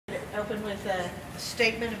open with a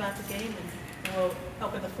statement about the game, and we'll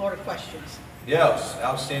open the floor to questions. Yeah, it was an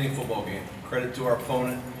outstanding football game. Credit to our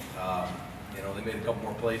opponent. You know, they made a couple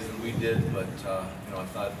more plays than we did, but you know, I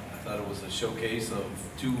thought it was a showcase of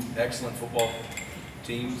two excellent football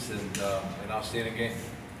teams and an outstanding game.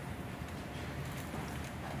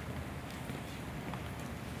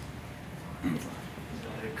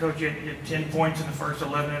 Coach, you had 10 points in the first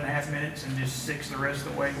 11 and a half minutes and just 6 the rest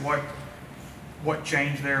of the way. What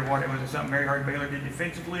changed there? Was it something Mary Hardin-Baylor did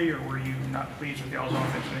defensively, or were you not pleased with y'all's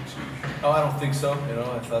offensive execution? Oh, I don't think so. You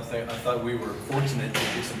know, I thought we were fortunate to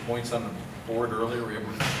get some points on the board earlier. We were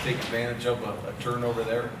able to take advantage of a turnover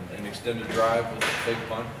there, an extended drive with a fake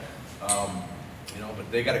punt. You know,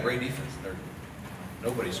 but they got a great defense.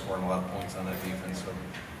 Nobody's scoring a lot of points on that defense. So,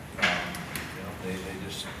 you know, they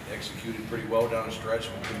just executed pretty well down the stretch,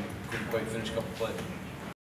 and we couldn't quite finish a couple plays.